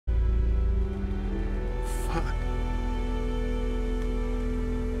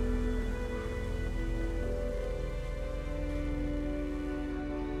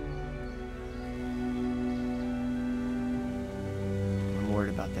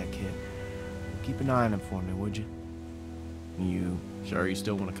that kid. Keep an eye on him for me, would you? You sure you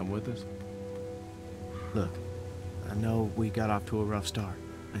still want to come with us? Look, I know we got off to a rough start,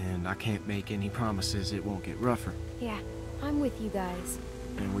 and I can't make any promises it won't get rougher. Yeah, I'm with you guys.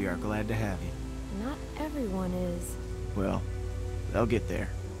 And we are glad to have you. Not everyone is. Well, they'll get there.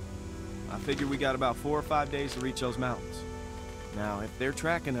 I figure we got about 4 or 5 days to reach those mountains. Now, if they're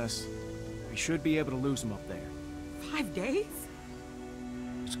tracking us, we should be able to lose them up there. 5 days?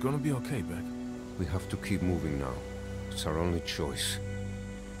 It's gonna be okay, Beck. We have to keep moving now. It's our only choice.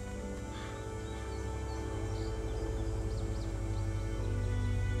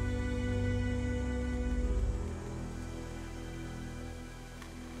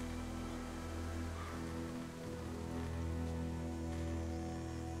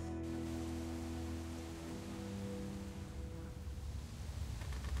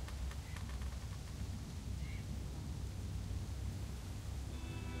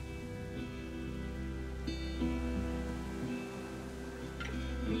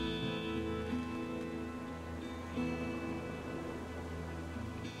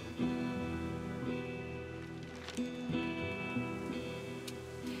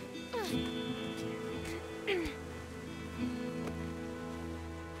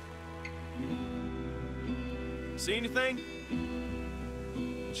 See anything?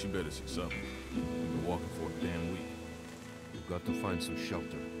 She better see something. We've been walking for a damn week. We've got to find some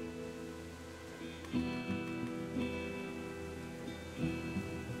shelter.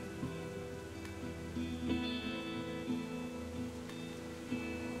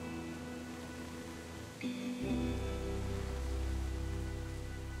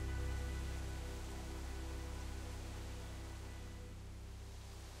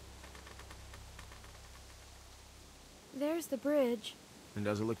 There's the bridge. And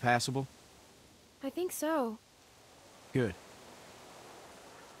does it look passable? I think so. Good.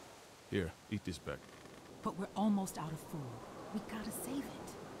 Here, eat this, Beck. But we're almost out of food. We gotta save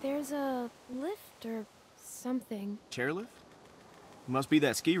it. There's a lift or something. Chairlift? Must be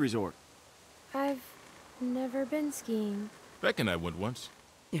that ski resort. I've never been skiing. Beck and I went once.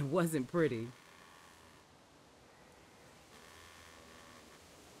 It wasn't pretty.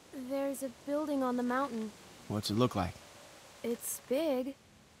 There's a building on the mountain. What's it look like? It's big.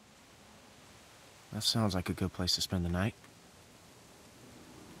 That sounds like a good place to spend the night.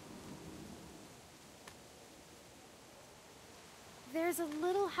 There's a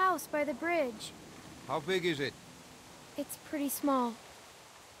little house by the bridge. How big is it? It's pretty small.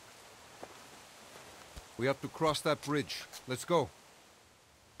 We have to cross that bridge. Let's go.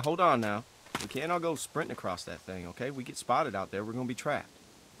 Hold on now. We can't all go sprinting across that thing, okay? We get spotted out there, we're gonna be trapped.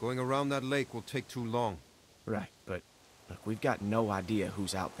 Going around that lake will take too long. Right, but look, we've got no idea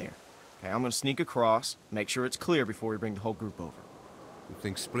who's out there. Okay, I'm gonna sneak across, make sure it's clear before we bring the whole group over. You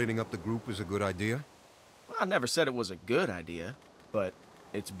think splitting up the group is a good idea? Well, I never said it was a good idea, but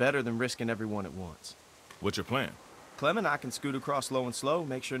it's better than risking everyone at once. What's your plan? Clem and I can scoot across low and slow,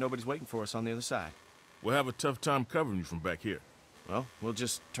 make sure nobody's waiting for us on the other side. We'll have a tough time covering you from back here. Well, we'll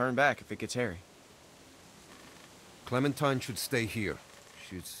just turn back if it gets hairy. Clementine should stay here.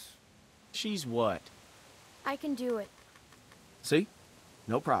 She's what? I can do it. See?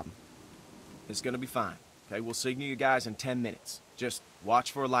 No problem. It's gonna be fine. Okay, we'll signal you guys in 10 minutes. Just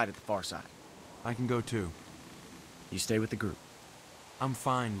watch for a light at the far side. I can go too. You stay with the group. I'm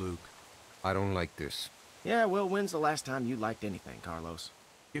fine, Luke. I don't like this. Yeah, well, when's the last time you liked anything, Carlos?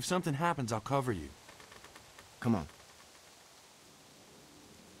 If something happens, I'll cover you. Come on.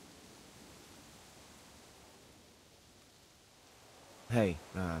 Hey,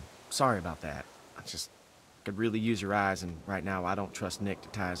 sorry about that. I just could really use your eyes, and right now I don't trust Nick to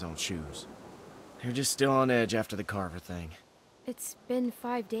tie his own shoes. They're just still on edge after the Carver thing. It's been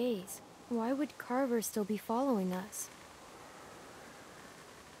 5 days. Why would Carver still be following us?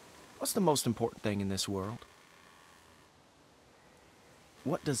 What's the most important thing in this world?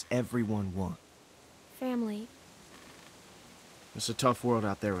 What does everyone want? Family. It's a tough world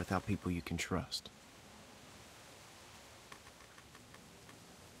out there without people you can trust.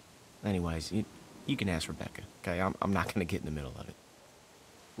 Anyways, you can ask Rebecca, okay? I'm not gonna get in the middle of it.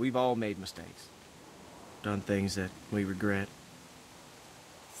 We've all made mistakes. Done things that we regret.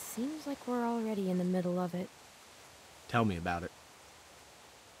 Seems like we're already in the middle of it. Tell me about it.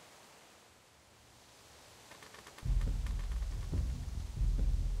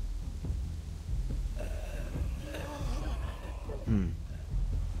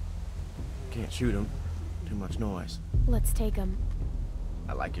 Can't shoot him. Too much noise. Let's take him.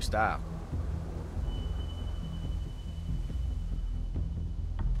 I like your style.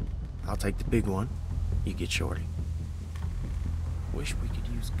 I'll take the big one. You get Shorty. Wish we could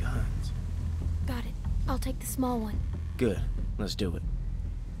use guns. Got it. I'll take the small one. Good. Let's do it.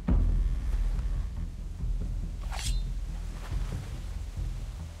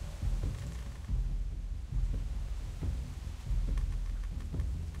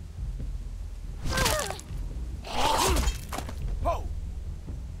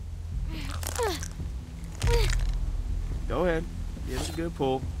 Go ahead. Give it a good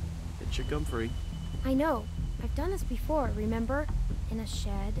pull. It should come free. I know. I've done this before, remember? In a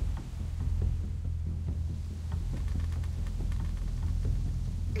shed.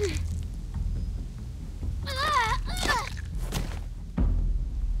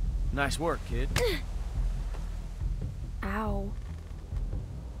 Nice work, kid. Ow.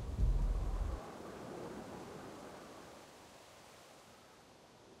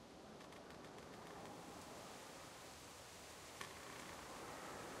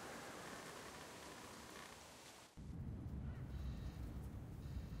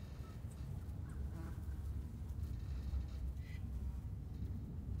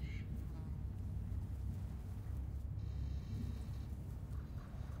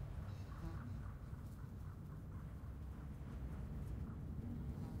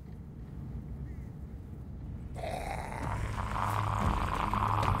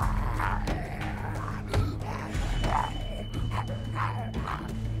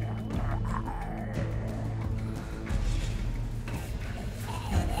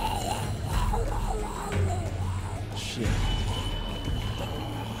 Shit.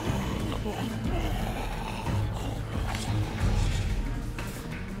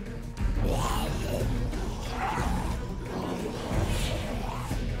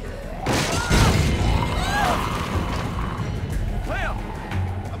 Clem!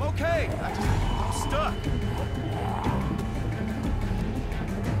 I'm okay. I'm stuck.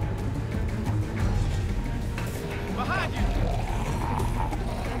 Behind you!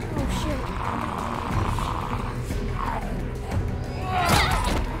 Oh shit.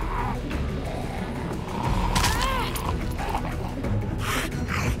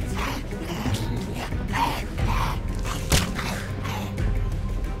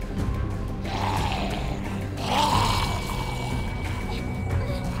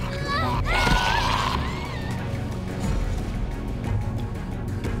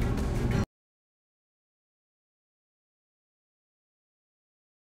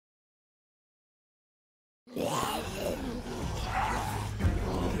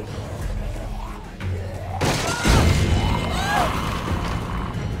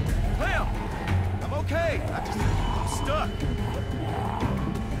 Clem! I'm okay. I'm stuck.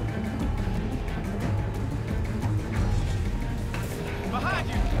 Behind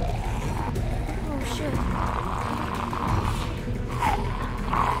you! Oh shit.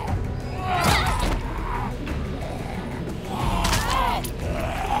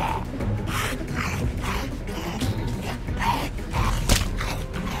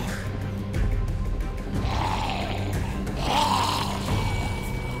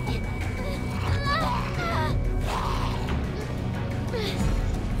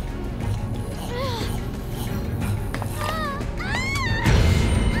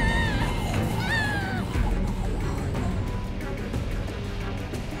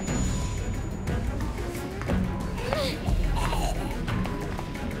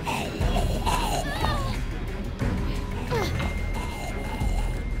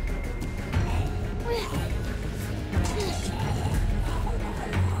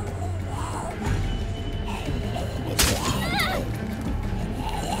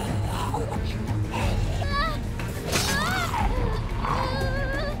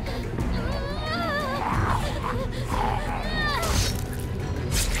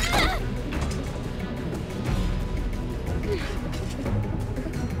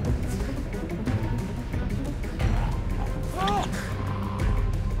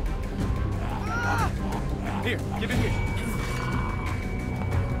 Here, give it here.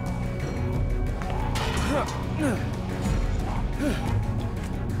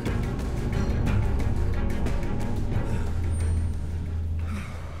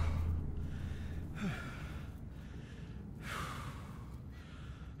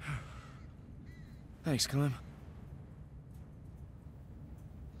 Thanks, Clem.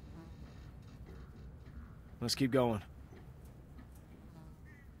 Let's keep going.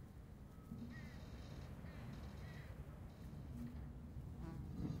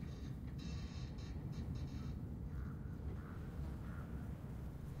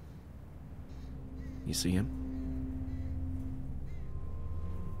 You see him?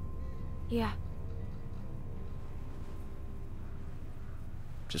 Yeah.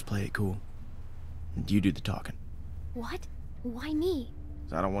 Just play it cool. You do the talking. What? Why me?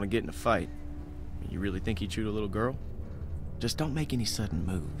 'Cause I don't want to get in a fight. You really think he'd shoot a little girl? Just don't make any sudden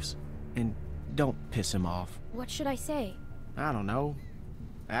moves. And don't piss him off. What should I say? I don't know.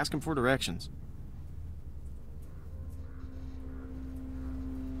 Ask him for directions.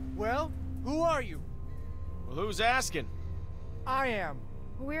 Well, who are you? Well, who's asking? I am.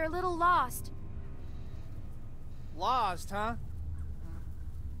 We're a little lost. Lost, huh?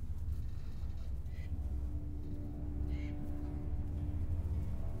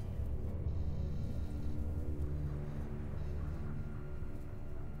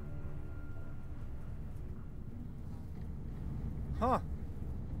 Huh.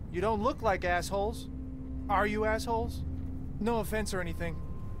 You don't look like assholes. Are you assholes? No offense or anything,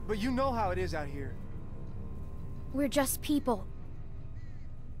 but you know how it is out here. We're just people.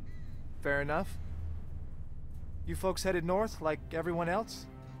 Fair enough. You folks headed north like everyone else?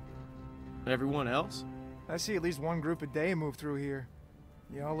 Everyone else? I see at least one group a day move through here.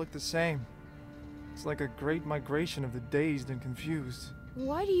 You all look the same. It's like a great migration of the dazed and confused.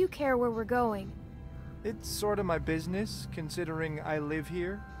 Why do you care where we're going? It's sort of my business, considering I live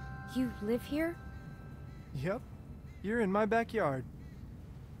here. You live here? Yep. You're in my backyard.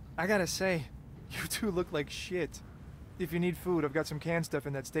 I gotta say, you two look like shit. If you need food, I've got some canned stuff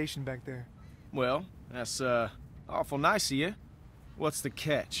in that station back there. Well, that's, awful nice of you. What's the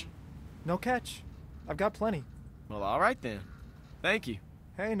catch? No catch. I've got plenty. Well, all right then. Thank you.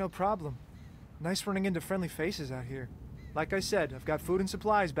 Hey, no problem. Nice running into friendly faces out here. Like I said, I've got food and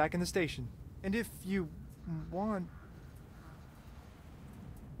supplies back in the station. And if you want...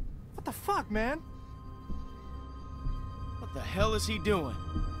 What the fuck, man? What the hell is he doing?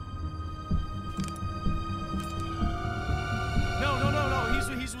 No,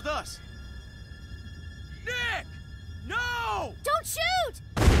 he's with us. Nick! No! Don't shoot!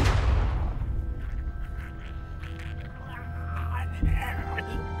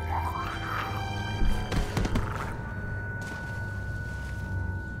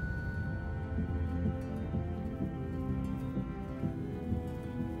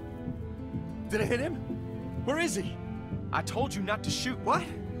 Did I hit him? Where is he? I told you not to shoot. What?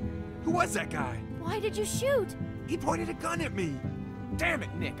 Who was that guy? Why did you shoot? He pointed a gun at me. Damn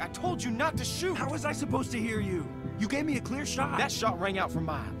it, Nick. I told you not to shoot. How was I supposed to hear you? You gave me a clear shot. That shot rang out for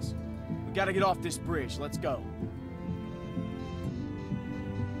miles. We gotta get off this bridge. Let's go.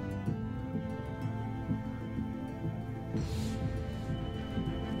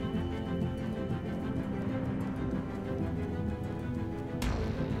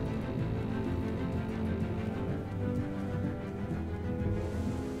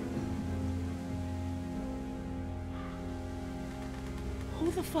 Who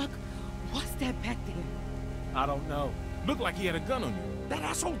the fuck was that back there? I don't know. Looked like he had a gun on you. That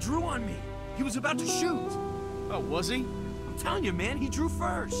asshole drew on me. He was about to shoot. Oh, was he? I'm telling you, man, he drew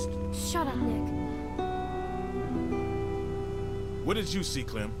first. Shut up, Nick. What did you see,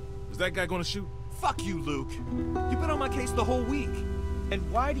 Clem? Was that guy gonna shoot? Fuck you, Luke. You've been on my case the whole week. And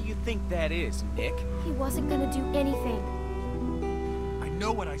why do you think that is, Nick? He wasn't gonna do anything. I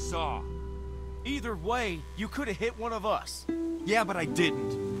know what I saw. Either way, you could have hit one of us. Yeah, but I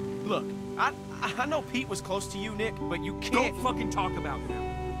didn't. Look, I know Pete was close to you, Nick, but you can't... Don't fucking talk about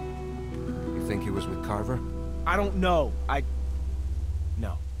him. You think he was with Carver? I don't know.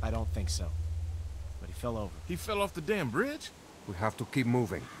 No, I don't think so. But he fell over. He fell off the damn bridge? We have to keep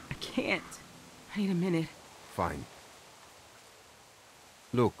moving. I can't. I need a minute. Fine.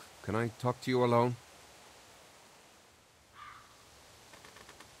 Luke, can I talk to you alone?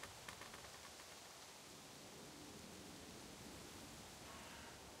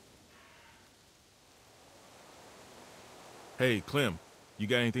 Hey, Clem, you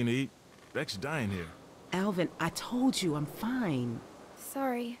got anything to eat? Beck's dying here. Alvin, I told you I'm fine.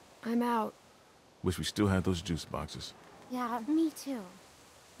 Sorry, I'm out. Wish we still had those juice boxes. Yeah, me too.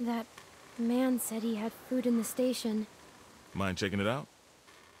 That man said he had food in the station. Mind checking it out?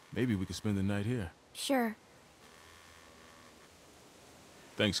 Maybe we could spend the night here. Sure.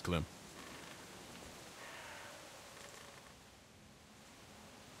 Thanks, Clem.